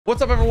What's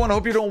up, everyone?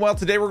 Hope you're doing well.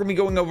 Today we're going to be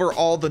going over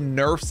all the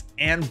nerfs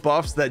and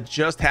buffs that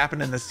just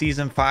happened in the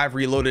Season 5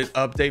 Reloaded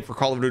update for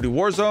Call of Duty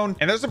Warzone.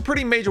 And there's some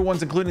pretty major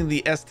ones, including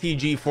the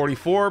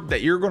STG44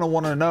 that you're going to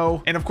want to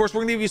know. And of course,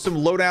 we're going to give you some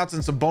loadouts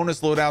and some bonus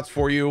loadouts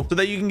for you so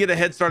that you can get a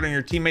head start on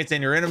your teammates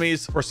and your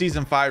enemies for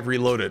Season 5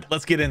 Reloaded.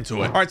 Let's get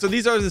into it. All right, so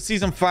these are the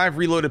Season 5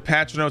 Reloaded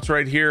patch notes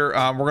right here.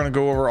 We're going to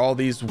go over all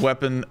these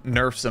weapon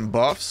nerfs and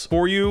buffs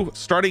for you.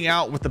 Starting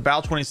out with the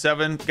BAL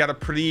 27, got a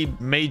pretty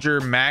major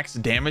max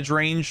damage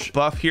range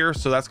buff here,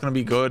 so that's going to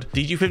be good.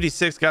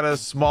 DG56 got a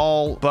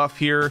small buff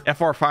here.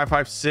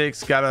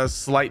 FR556 got a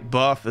slight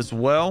buff as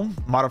well,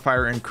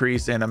 modifier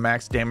increase and a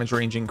max damage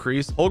range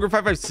increase. Holger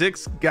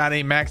 556 got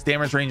a max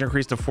damage range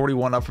increase to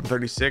 41 up from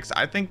 36.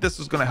 I think this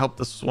is going to help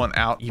this one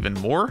out even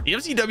more. The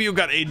MCW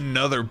got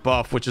another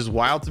buff, which is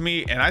wild to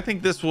me, and I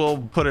think this will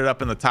put it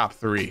up in the top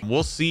 3.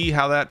 We'll see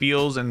how that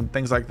feels and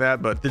things like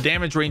that, but the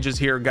damage ranges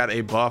here got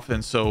a buff,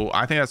 and so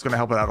I think that's going to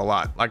help it out a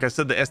lot. Like I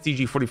said, the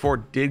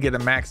STG44 did get a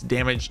max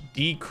damage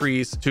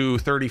decrease to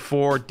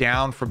 34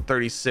 down from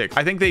 36.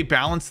 I think they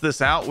balanced this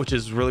out, which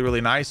is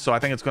really nice, so I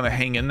think it's going to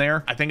hang in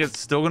there. I think it's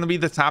still going to be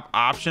the top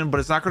option, but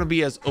it's not going to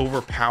be as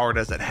overpowered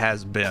as it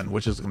has been,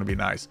 which is going to be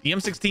nice. The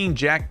M16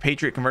 Jack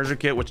Patriot conversion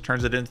kit, which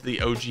turns it into the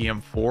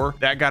OGM4,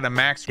 that got a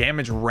max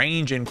damage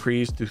range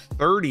increase to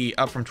 30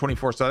 up from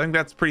 24, so I think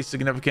that's pretty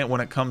significant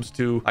when it comes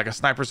to like a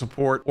sniper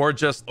support or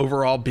just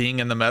overall being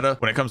in the meta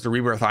when it comes to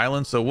Rebirth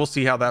Island. So we'll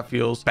see how that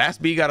feels. Bass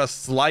B got a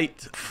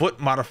slight foot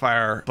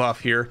modifier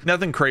buff here,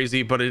 nothing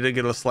crazy, but it did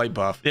get a slight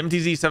buff. The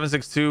MTZ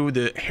 762,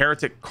 the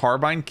Heretic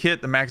carbine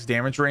kit, the max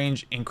damage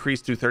range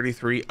increased to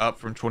 33 up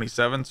from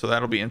 27, so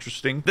that'll be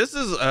interesting. This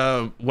is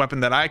a weapon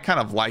that I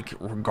kind of like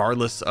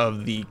regardless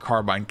of the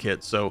carbine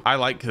kit, so I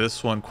like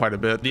this one quite a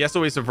bit. The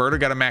SOA Subverter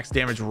got a max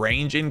damage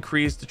range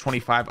increase to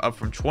 25 up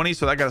from 20,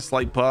 so that got a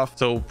slight buff,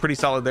 so pretty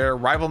solid there.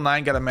 Rival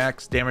 9 got a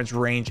max damage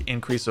range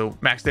increase, so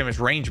max damage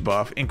range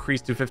buff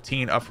increased to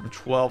 15 up from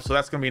 12, so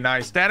that's gonna be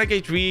nice. Static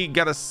HV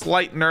got a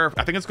slight nerf.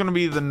 I think it's gonna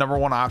be the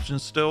 #1 option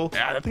still.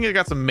 Yeah, I think it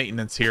got some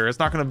maintenance here. It's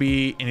not going to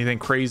be anything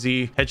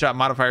crazy. Headshot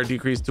modifier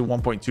decreased to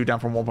 1.2 down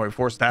from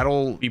 1.4, so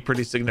that'll be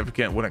pretty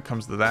significant when it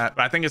comes to that,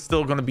 but I think it's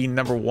still going to be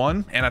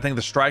 #1, and I think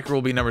the striker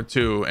will be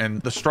 #2.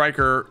 And the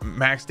striker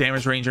max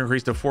damage range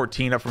increased to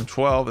 14 up from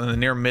 12, and the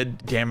near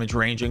mid damage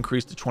range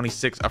increased to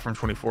 26 up from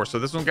 24, so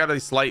this one got a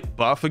slight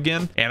buff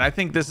again, and I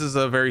think this is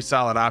a very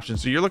solid option.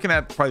 So you're looking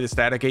at probably the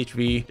Static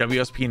HV,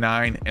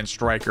 WSP9, and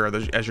striker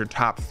as your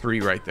top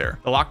 3 right there.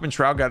 The Lockman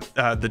Shroud got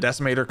the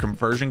Decimator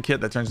conversion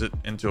kit that turns it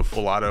into a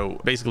full auto,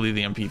 basically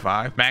the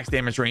MP5. Max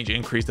damage range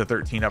increased to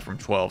 13 up from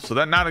 12, so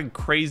that's not a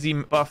crazy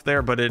buff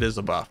there, but it is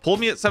a buff. Pulled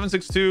Me at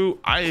 762,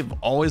 I've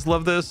always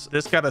loved this.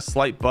 This got a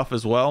slight buff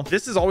as well.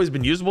 This has always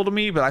been usable to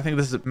me, but I think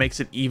this makes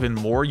it even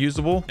more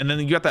usable. And then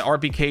you got that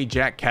RPK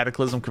Jack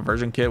Cataclysm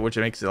conversion kit, which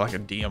makes it like a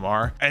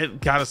DMR.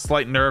 It got a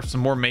slight nerf,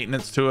 some more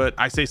maintenance to it.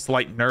 I say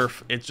slight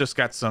nerf, it's just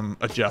got some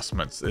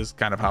adjustments is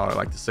kind of how I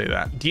like to say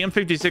that.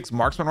 DM56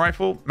 marksman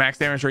rifle, max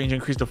damage range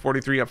increased to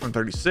 43 up from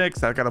 36,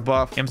 that got a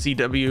buff.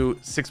 MCW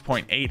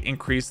 6.8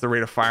 increased the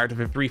rate of fire to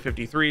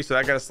 353, so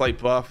that got a slight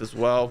buff as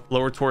well.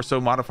 Lower torso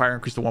modifier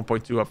increased to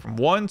 1.2 up from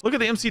 1. Look at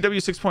the MCW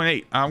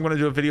 6.8. I'm going to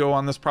do a video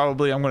on this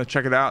probably. I'm going to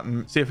check it out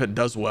and see if it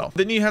does well.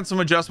 Then you had some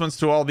adjustments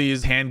to all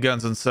these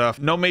handguns and stuff.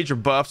 No major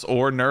buffs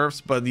or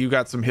nerfs, but you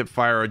got some hip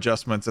fire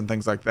adjustments and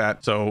things like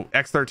that. So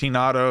X13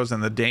 autos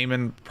and the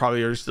Damon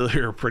probably are still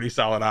here pretty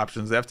solid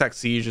options. The FTAC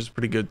Siege is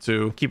pretty good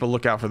too. Keep a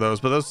lookout for those,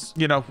 but those,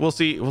 you know, we'll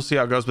see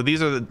how it goes. But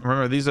these are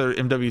remember, these are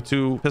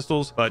MW2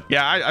 pistols, but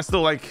yeah, I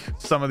still like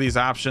some of these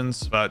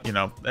options, but you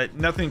know,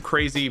 nothing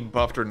crazy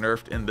buffed or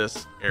nerfed in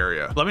this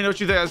area. Let me know what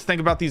you guys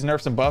think about these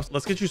nerfs and buffs.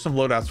 Let's get you some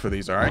loadouts for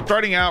these. All right,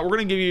 starting out, we're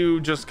going to give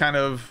you just kind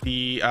of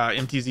the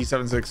MTZ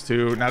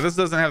 762. Now this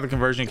doesn't have the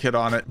conversion kit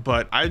on it,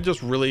 but I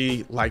just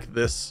really like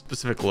this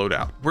specific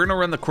loadout. We're going to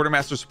run the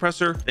Quartermaster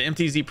Suppressor, the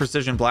MTZ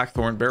Precision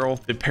Blackthorn Barrel,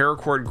 the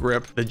Paracord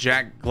Grip, the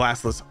Jack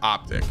Glassless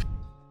Optic.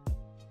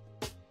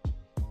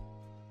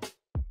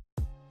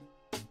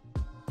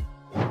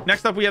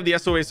 Next up, we have the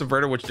SOA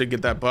Subverter, which did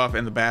get that buff,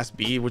 and the Bass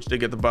B, which did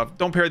get the buff.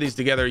 Don't pair these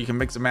together. You can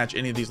mix and match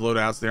any of these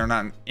loadouts. They are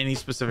not in any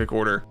specific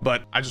order,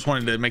 but I just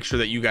wanted to make sure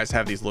that you guys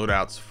have these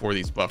loadouts for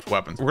these buffed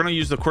weapons. We're going to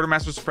use the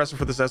Quartermaster Suppressor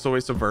for this SOA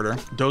Subverter,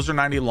 Dozer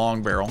 90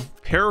 Long Barrel,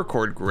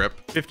 Paracord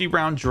Grip, 50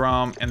 round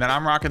drum, and then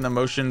I'm rocking the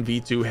Motion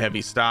V2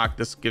 Heavy stock.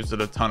 This gives it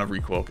a ton of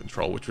recoil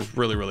control, which was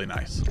really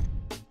nice.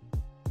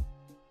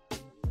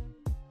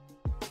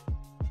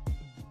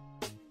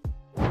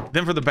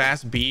 Then for the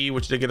Bass B,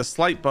 which did get a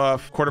slight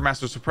buff,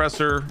 Quartermaster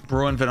Suppressor,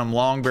 Bruin Venom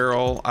Long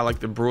Barrel. I like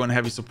the Bruin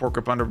Heavy Support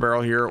Grip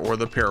Underbarrel here, or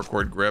the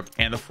Paracord Grip,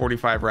 and the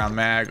 45 round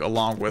mag,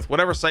 along with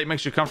whatever sight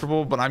makes you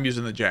comfortable, but I'm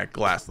using the Jack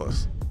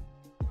Glassless.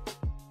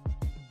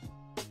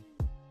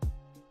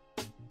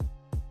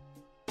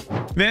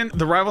 Then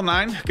the Rival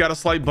 9 got a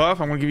slight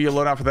buff. I'm going to give you a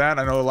loadout for that.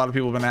 I know a lot of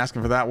people have been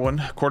asking for that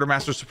one.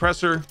 Quartermaster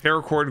Suppressor,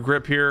 Paracord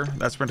Grip here.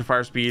 That sprint to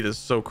fire speed is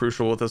so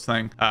crucial with this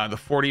thing. The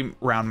 40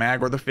 round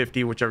mag or the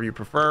 50, whichever you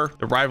prefer.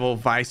 The Rival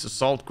Vice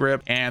Assault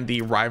Grip and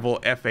the Rival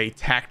FA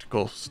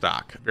Tactical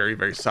stock.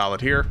 Very solid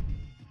here.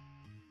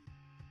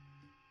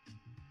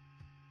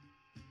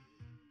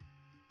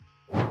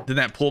 Then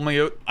that pull me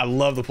out. I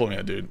love the pull me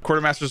out, dude.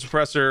 Quartermaster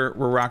suppressor,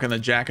 we're rocking the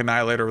Jack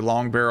Annihilator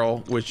long barrel,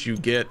 which you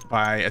get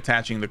by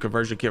attaching the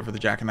conversion kit for the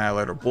Jack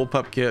Annihilator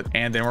bullpup kit.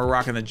 And then we're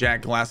rocking the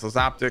Jack glassless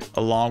optic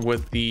along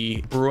with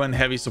the Bruin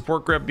heavy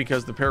support grip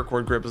because the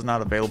paracord grip is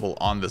not available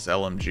on this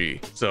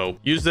LMG. So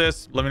use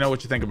this. Let me know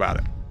what you think about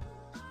it.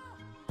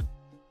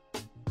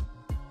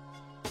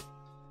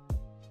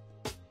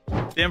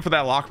 Then for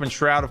that Lockman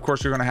shroud, of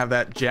course, you're going to have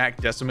that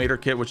Jack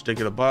decimator kit, which did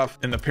get a buff.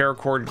 Then the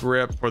paracord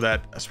grip for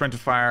that sprint to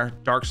fire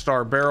Dark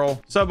Star barrel.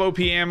 Sub OP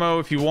ammo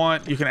if you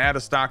want. You can add a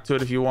stock to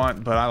it if you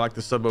want, but I like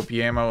the sub OP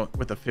ammo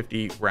with a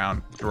 50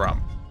 round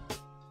drum.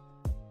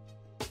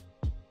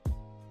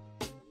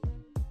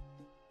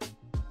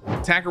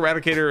 Attack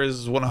Eradicator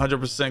is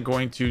 100%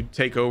 going to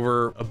take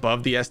over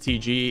above the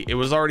STG. It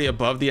was already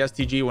above the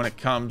STG when it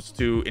comes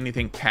to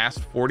anything past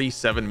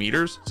 47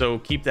 meters. So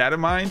keep that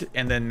in mind.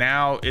 And then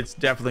now it's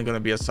definitely going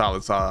to be a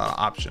solid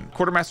option.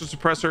 Quartermaster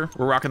suppressor,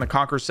 we're rocking the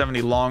Conquer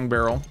 70 long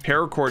barrel,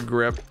 paracord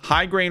grip,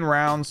 high grain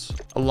rounds,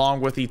 along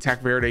with the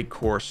Tac Verde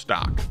core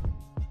stock.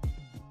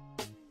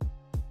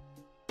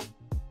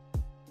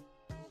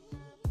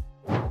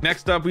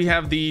 Next up, we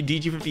have the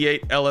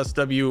DG58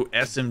 LSW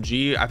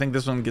SMG. I think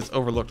this one gets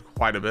overlooked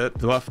quite a bit.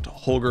 The buffed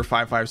Holger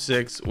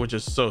 5.56, which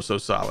is so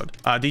solid.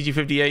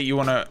 DG58, you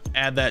want to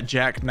add that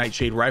Jack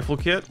Nightshade rifle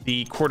kit,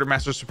 the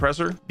Quartermaster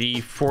suppressor,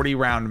 the 40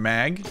 round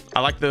mag.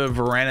 I like the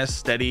Varanus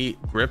steady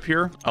grip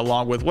here,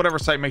 along with whatever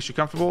sight makes you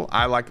comfortable.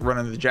 I like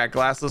running the Jack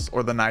glassless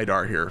or the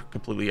Nidar here,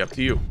 completely up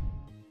to you.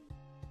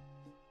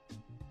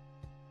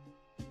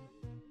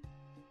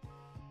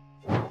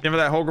 Then for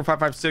that Holger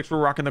 5.56, we're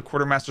rocking the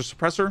Quartermaster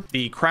suppressor,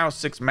 the Kraus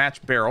 6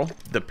 match barrel,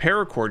 the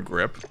paracord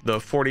grip, the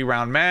 40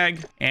 round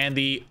mag, and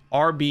the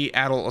RB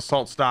Adel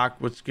assault stock,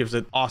 which gives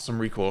it awesome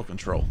recoil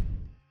control.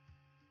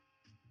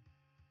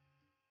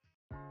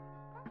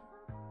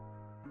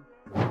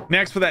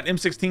 Next, for that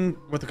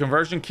M16 with the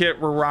conversion kit,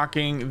 we're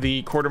rocking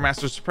the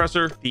Quartermaster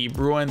suppressor, the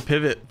Bruin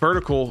pivot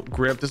vertical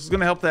grip. This is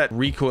going to help that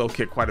recoil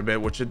kit quite a bit,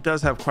 which it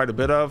does have quite a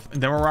bit of.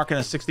 And then we're rocking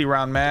a 60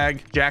 round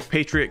mag, Jack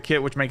Patriot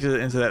kit, which makes it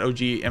into that OG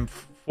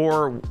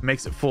M4,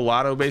 makes it full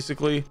auto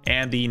basically,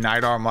 and the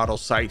Nidar model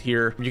sight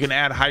here. You can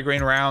add high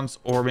grain rounds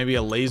or maybe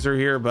a laser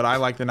here, but I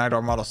like the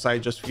Nidar model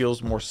sight, just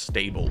feels more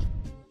stable.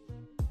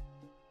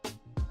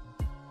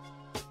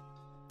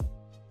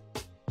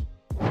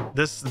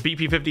 This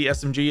BP50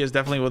 SMG is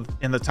definitely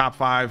within the top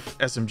 5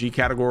 SMG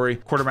category.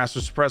 Quartermaster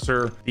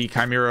suppressor, the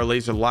Chimera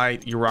laser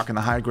light, you're rocking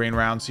the high grain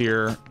rounds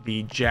here,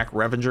 the Jack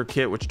Revenger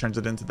kit, which turns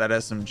it into that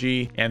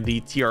SMG, and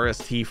the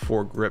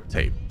TRST4 grip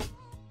tape.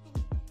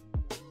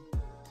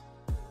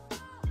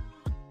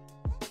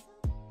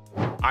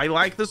 I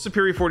like the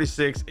Superior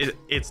 46.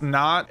 It's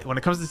not, when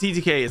it comes to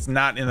TTK, it's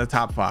not in the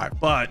top 5,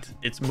 but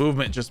its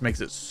movement just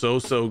makes it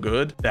so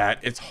good that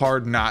it's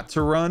hard not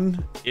to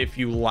run if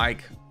you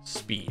like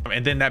speed.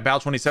 And then that Bal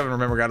 27,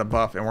 remember, got a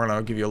buff, and we're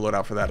gonna give you a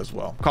loadout for that as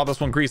well. Call this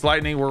one Grease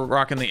Lightning. We're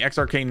rocking the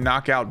XRK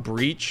Knockout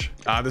Breach.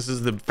 This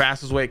is the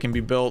fastest way it can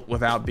be built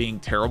without being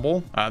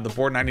terrible. The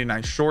Board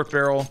 99 short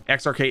barrel,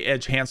 XRK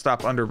Edge hand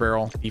stop under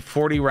barrel, the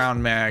 40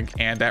 round mag,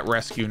 and that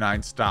Rescue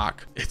 9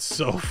 stock. It's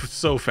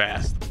so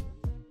fast.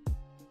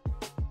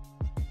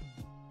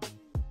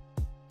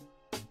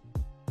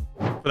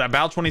 For that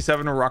Bal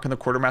 27, we're rocking the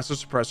Quartermaster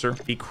suppressor,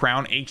 the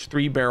Crown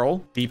H3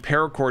 barrel, the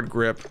paracord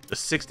grip, the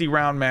 60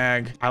 round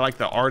mag. I like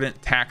the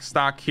Ardent tack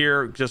stock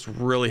here. Just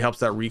really helps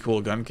that recoil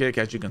gun kick,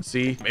 as you can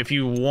see. If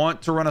you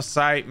want to run a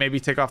sight, maybe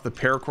take off the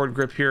paracord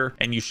grip here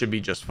and you should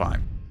be just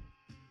fine.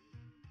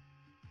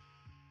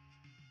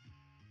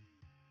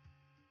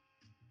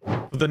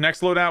 The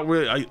next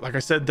loadout, like I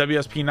said,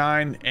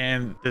 WSP9,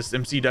 and this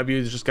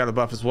MCW just got a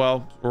buff as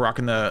well. We're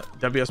rocking the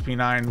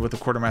WSP9 with the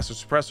Quartermaster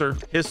suppressor,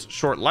 his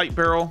short light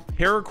barrel,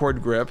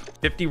 paracord grip,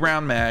 50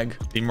 round mag,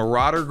 the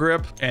Marauder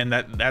grip, and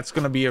that's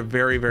going to be a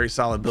very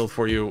solid build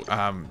for you.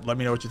 Let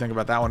me know what you think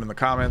about that one in the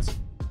comments.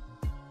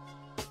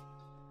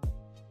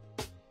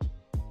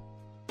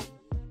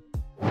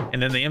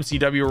 And then the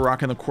MCW, we're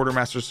rocking the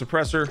Quartermaster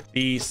suppressor,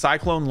 the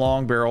Cyclone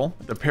long barrel,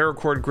 the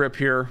paracord grip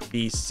here,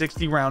 the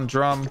 60 round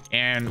drum,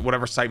 and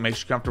whatever sight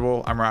makes you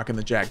comfortable. I'm rocking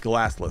the Jack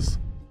glassless.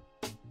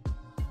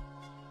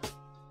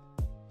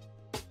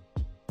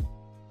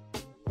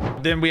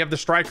 Then we have the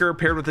Striker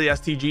paired with the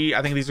STG.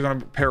 I think these are going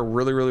to pair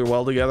really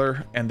well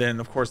together. And then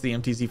of course the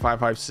MTZ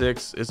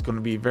 5.56 is going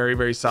to be a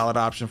very solid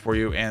option for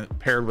you, and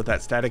paired with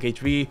that static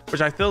HV,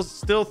 which I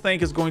still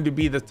think is going to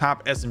be the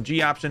top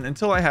SMG option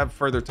until I have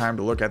further time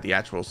to look at the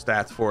actual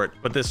stats for it.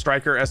 But this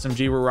Striker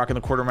SMG, we're rocking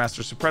the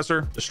Quartermaster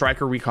suppressor, the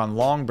Striker Recon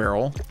long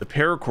barrel, the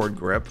paracord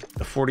grip,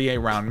 the 48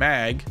 round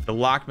mag, the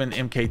Lockman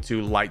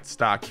MK2 light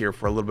stock here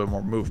for a little bit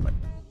more movement.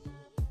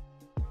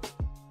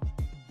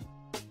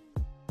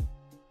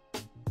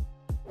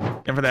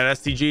 And for that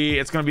STG,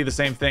 it's going to be the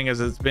same thing as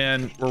it's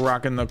been. We're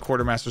rocking the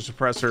Quartermaster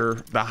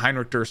suppressor, the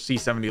Heinrichter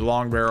C70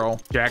 long barrel,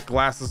 Jack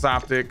glassless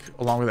optic,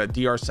 along with that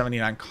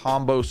DR79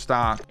 combo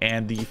stock,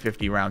 and the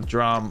 50 round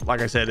drum.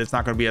 Like I said, it's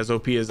not going to be as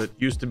OP as it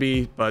used to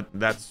be, but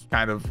that's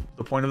kind of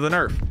the point of the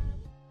nerf.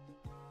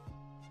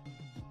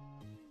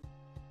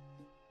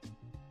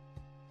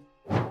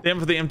 Then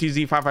for the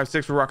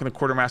MTZ556, we're rocking the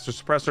Quartermaster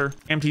Suppressor,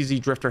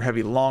 MTZ Drifter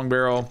Heavy Long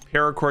Barrel,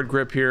 Paracord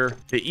Grip here,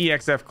 the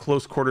EXF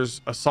Close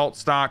Quarters Assault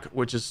Stock,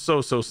 which is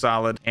so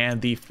solid,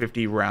 and the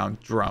 50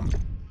 round drum.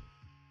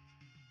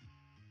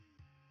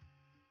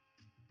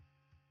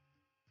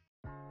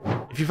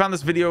 If you found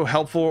this video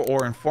helpful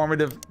or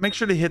informative, make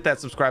sure to hit that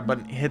subscribe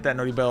button, hit that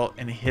noti bell,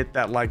 and hit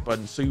that like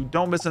button so you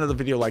don't miss another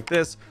video like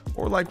this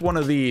or like one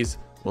of these.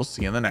 We'll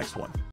see you in the next one.